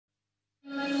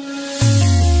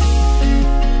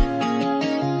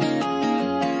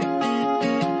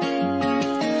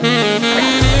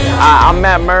I'm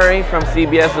Matt Murray from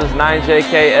CBS's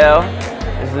 9JKL.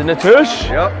 This is Natush.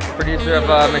 Yep, producer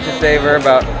of Mission Saver,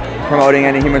 about promoting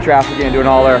anti-human trafficking and doing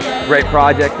all our great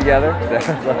projects together.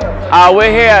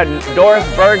 We're here at Doris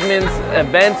Bergman's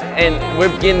event, and we're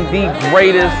getting the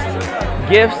greatest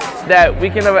gifts that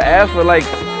we can ever ask for. Like,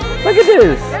 look at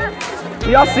this.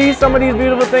 Y'all see some of these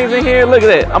beautiful things in here? Look at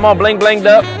it. I'm all blinged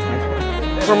up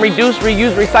from reduce,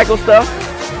 reuse, recycle stuff.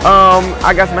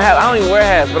 I got some hats. I don't even wear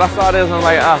hats, but I saw this and I'm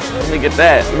like, let me get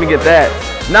that. Let me get that.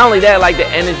 Not only that, like the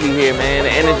energy here, man.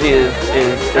 The energy is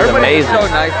Everybody's amazing. so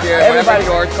nice here. Everybody,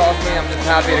 Doris calls me, I'm just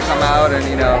happy to come out and,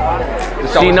 you know.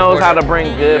 She knows how to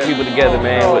bring good people together,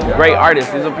 man. With great artists.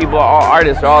 These are people, all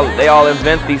artists. They all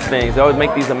invent these things. They always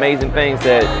make these amazing things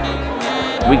that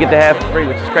we get to have for free,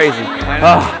 which is crazy.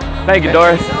 Oh, thank you,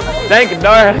 Doris. Thank you,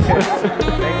 Doris.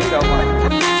 Thank you so much.